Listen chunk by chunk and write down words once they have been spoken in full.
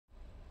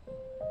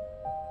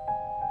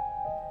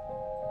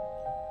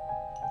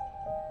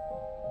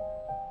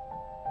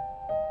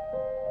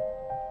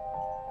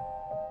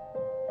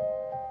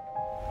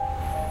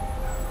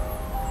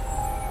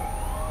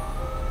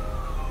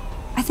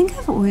think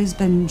I've always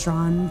been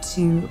drawn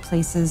to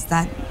places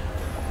that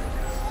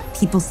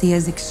people see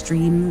as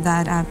extreme,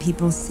 that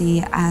people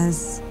see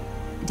as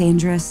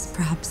dangerous,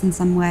 perhaps in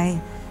some way.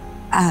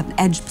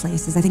 Edge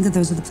places. I think that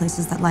those are the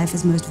places that life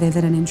is most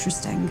vivid and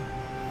interesting.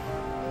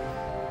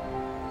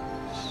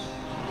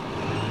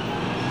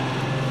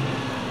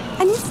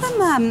 I need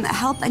some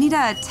help. I need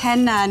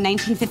 10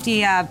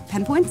 1950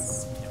 pen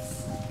points.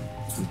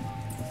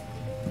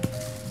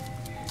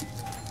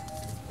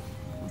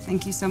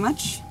 Thank you so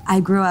much.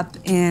 I grew up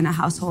in a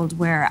household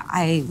where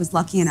I was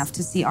lucky enough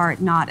to see art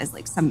not as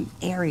like some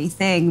airy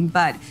thing,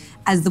 but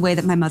as the way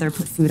that my mother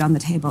put food on the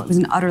table. It was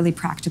an utterly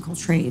practical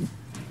trade.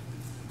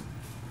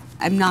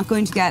 I'm not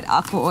going to get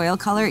aqua oil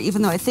color,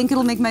 even though I think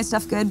it'll make my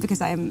stuff good,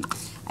 because I'm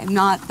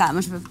not that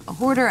much of a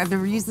hoarder. I've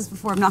never used this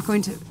before. I'm not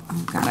going to,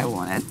 oh God, I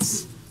want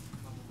it.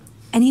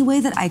 Any way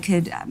that I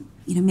could,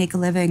 make a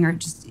living or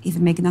just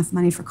even make enough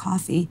money for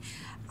coffee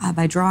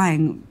by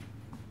drawing,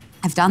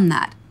 I've done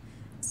that.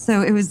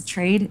 So it was a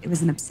trade, it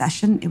was an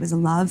obsession, it was a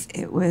love,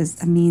 it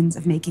was a means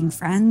of making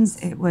friends,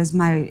 it was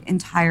my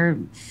entire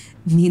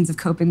means of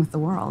coping with the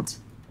world.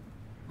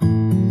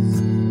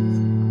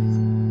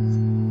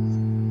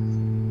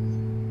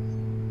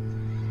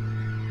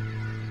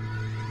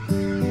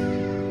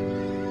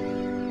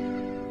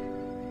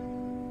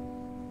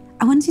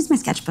 I wanted to use my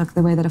sketchbook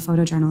the way that a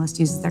photojournalist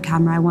uses their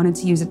camera. I wanted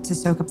to use it to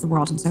soak up the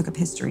world and soak up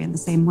history in the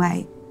same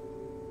way.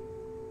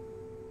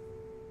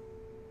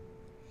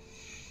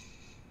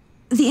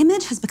 The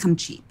image has become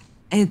cheap.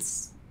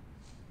 It's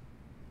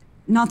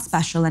not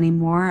special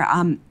anymore.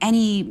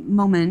 Any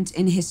moment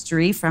in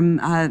history, from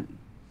the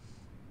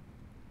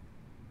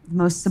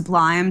most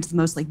sublime to the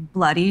most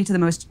bloody to the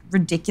most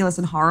ridiculous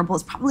and horrible,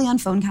 is probably on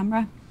phone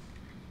camera.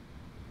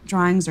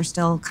 Drawings are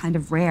still kind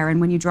of rare, and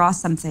when you draw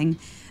something,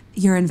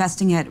 you're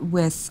investing it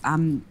with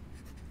a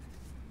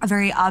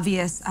very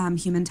obvious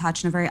human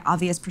touch and a very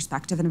obvious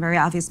perspective and a very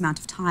obvious amount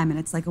of time, and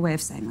it's like a way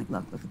of saying,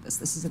 look at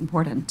this is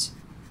important.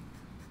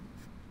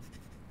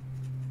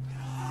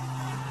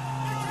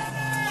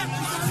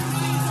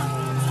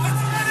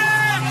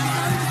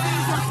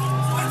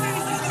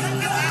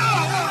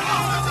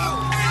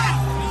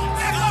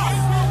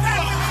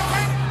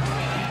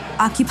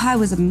 Occupy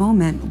was a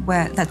moment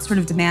that sort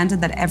of demanded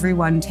that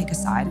everyone take a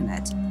side in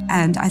it.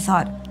 And I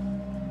thought,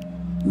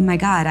 my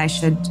God, I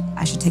should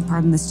take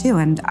part in this too,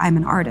 and I'm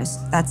an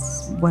artist.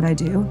 That's what I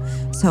do.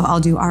 So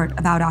I'll do art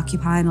about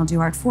Occupy and I'll do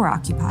art for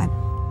Occupy.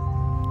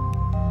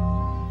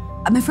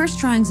 My first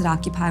drawings at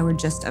Occupy were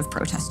just of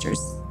protesters.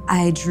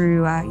 I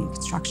drew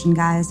construction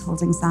guys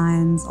holding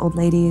signs, old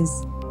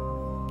ladies.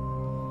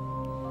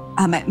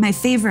 My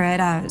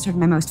favorite, sort of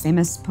my most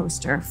famous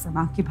poster from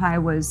Occupy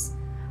was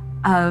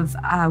of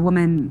a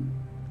woman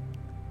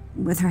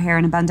with her hair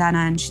in a bandana,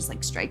 and she's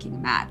striking a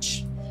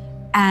match.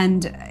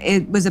 And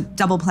it was a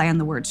double play on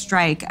the word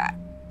strike.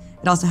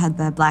 It also had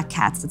the black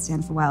cats that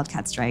stand for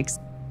Wildcat Strikes.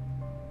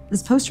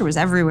 This poster was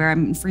everywhere. I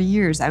mean, for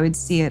years I would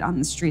see it on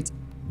the streets.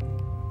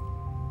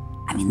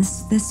 I mean,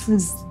 this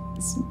was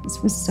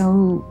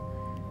so,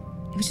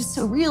 it was just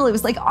so real. It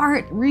was like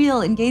art,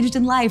 real, engaged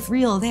in life,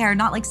 real there,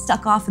 not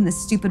stuck off in this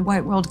stupid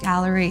white world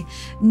gallery,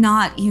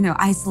 not,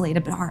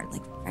 isolated, but art,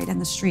 right in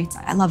the streets.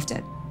 I loved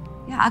it.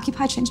 Yeah,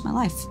 Occupy changed my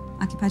life.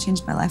 Occupy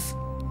changed my life.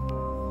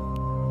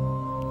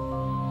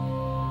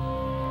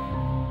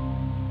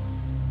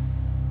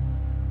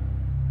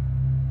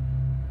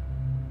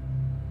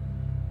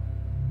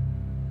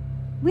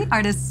 We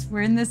artists,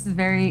 we're in this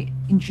very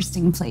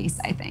interesting place,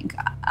 I think,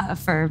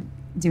 for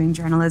doing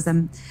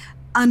journalism.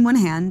 On one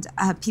hand,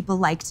 people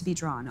like to be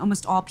drawn.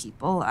 Almost all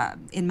people,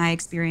 in my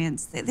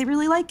experience, they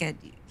really like it.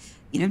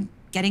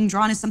 Getting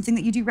drawn is something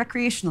that you do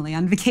recreationally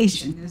on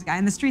vacation. There's a guy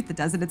in the street that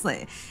does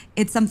it.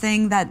 It's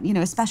something that,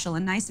 is special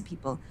and nice to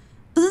people.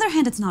 But on the other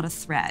hand, it's not a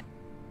threat.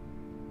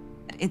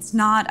 It's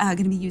not going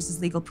to be used as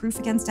legal proof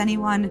against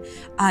anyone.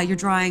 Your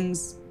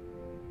drawings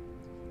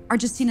are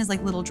just seen as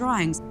little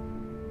drawings.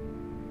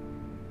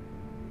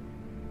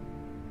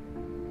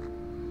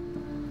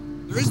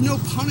 There is no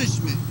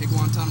punishment at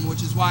Guantanamo,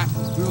 which is why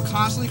we will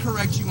constantly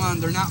correct you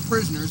on they're not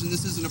prisoners and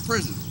this isn't a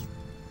prison.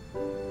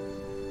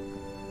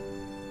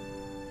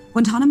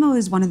 Guantanamo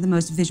is one of the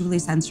most visually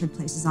censored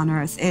places on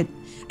Earth. I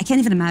can't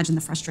even imagine the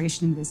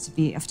frustration it is to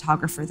be a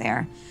photographer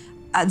there.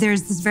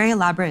 There's this very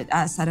elaborate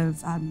set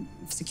of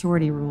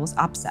security rules,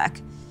 OPSEC,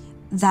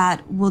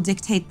 that will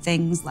dictate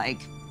things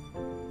like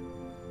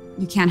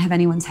you can't have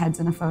anyone's heads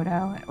in a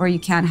photo, or you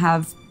can't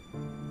have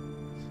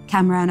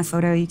camera in a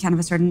photo, you can't have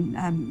a certain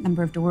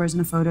number of doors in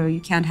a photo,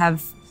 you can't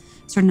have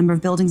a certain number of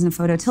buildings in a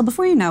photo, till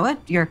before you know it,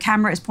 your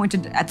camera is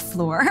pointed at the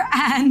floor.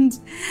 And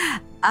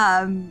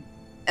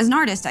as an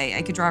artist,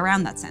 I could draw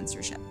around that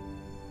censorship.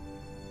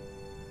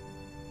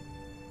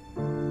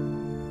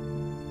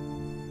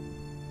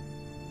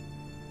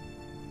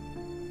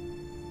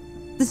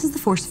 This is the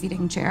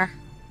force-feeding chair.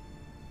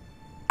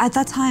 At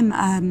that time,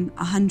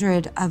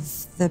 100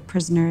 of the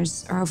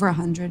prisoners, or over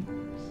 100,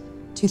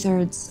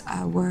 2/3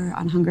 were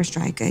on hunger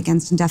strike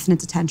against indefinite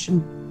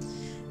detention,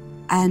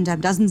 and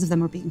dozens of them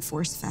were being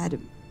force-fed.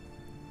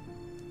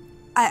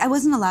 I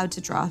wasn't allowed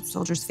to draw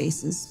soldiers'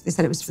 faces. They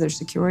said it was for their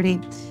security.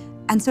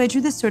 And so I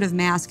drew this sort of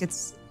mask.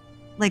 It's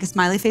like a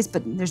smiley face,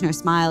 but there's no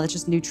smile. It's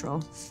just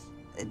neutral,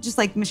 just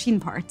like machine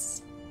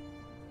parts.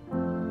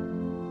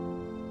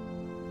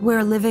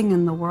 We're living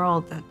in the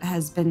world that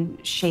has been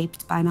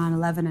shaped by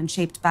 9/11 and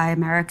shaped by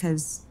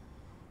America's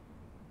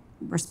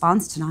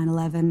response to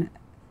 9/11.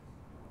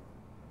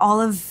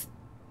 All of,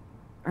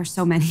 or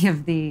so many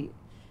of the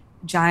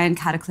giant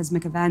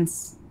cataclysmic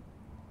events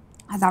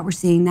that we're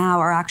seeing now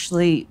are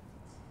actually,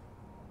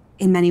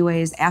 in many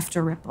ways,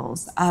 after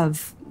ripples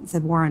of the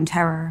war on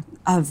terror,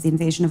 of the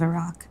invasion of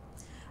Iraq,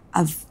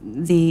 of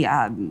the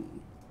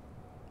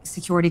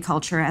security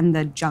culture and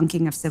the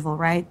junking of civil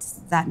rights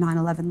that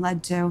 9/11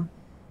 led to.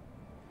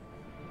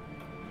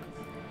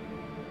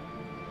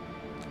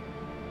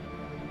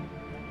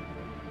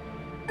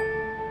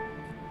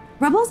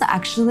 Rebel's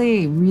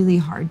actually really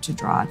hard to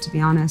draw, to be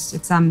honest.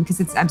 It's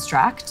because it's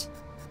abstract.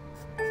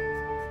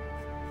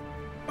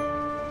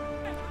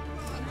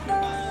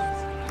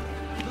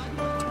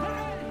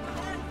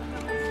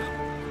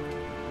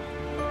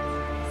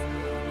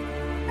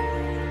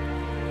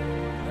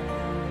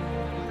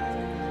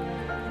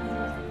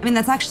 I mean,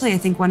 that's actually, I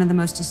think, one of the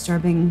most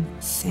disturbing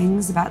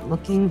things about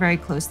looking very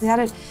closely at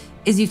it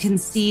is you can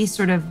see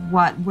sort of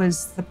what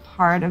was the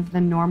part of the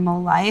normal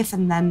life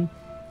and then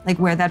like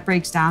where that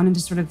breaks down into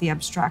sort of the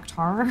abstract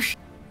horror. I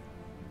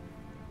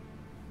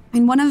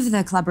mean, one of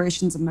the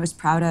collaborations I'm most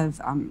proud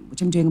of,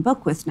 which I'm doing a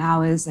book with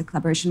now, is a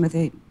collaboration with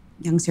a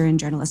young Syrian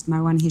journalist,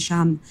 Marwan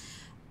Hisham.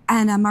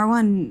 And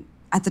Marwan,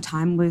 at the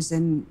time, was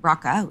in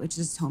Raqqa, which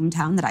is his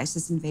hometown that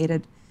ISIS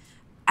invaded.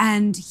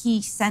 And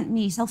he sent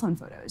me cell phone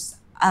photos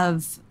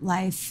of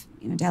life,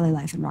 daily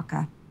life in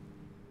Raqqa.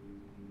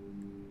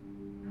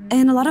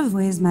 In a lot of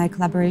ways, my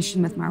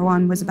collaboration with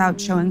Marwan was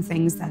about showing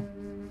things that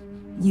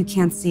you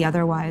can't see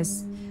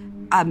otherwise.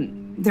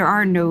 There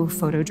are no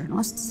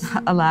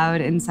photojournalists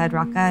allowed inside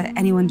Raqqa.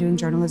 Anyone doing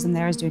journalism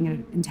there is doing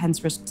an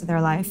intense risk to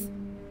their life.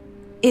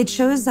 It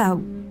shows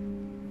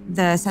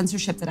the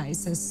censorship that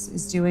ISIS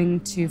is doing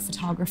to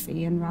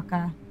photography in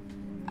Raqqa.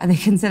 They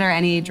consider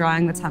any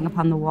drawing that's hung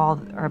upon the wall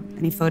or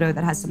any photo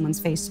that has someone's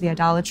face to be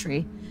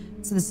idolatry.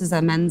 So this is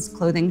a men's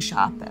clothing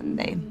shop, and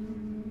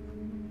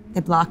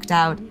they blocked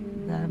out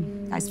the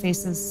guys'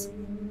 faces.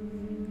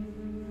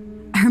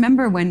 I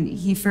remember when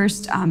he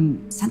first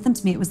sent them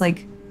to me, it was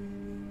like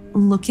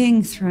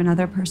looking through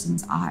another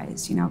person's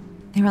eyes.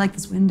 They were like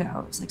this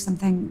window. It was like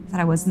something that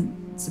I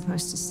wasn't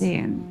supposed to see.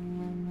 And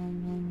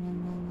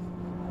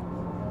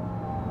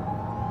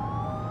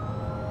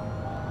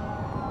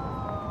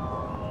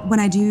when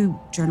I do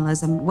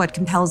journalism, what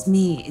compels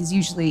me is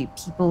usually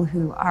people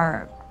who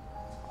are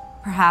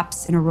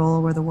perhaps in a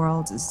role where the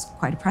world is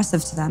quite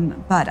oppressive to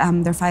them, but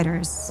they're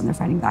fighters and they're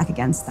fighting back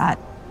against that.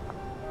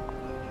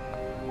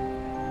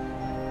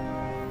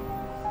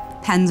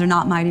 Pens are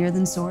not mightier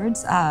than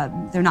swords.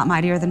 They're not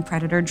mightier than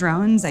predator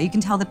drones. You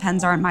can tell that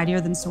pens aren't mightier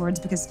than swords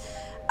because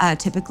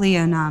typically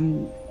in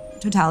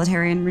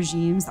totalitarian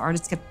regimes, the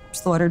artists get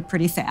slaughtered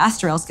pretty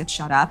fast or else get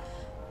shut up.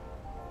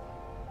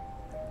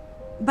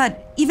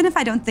 But even if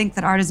I don't think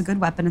that art is a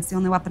good weapon, it's the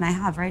only weapon I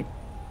have, right?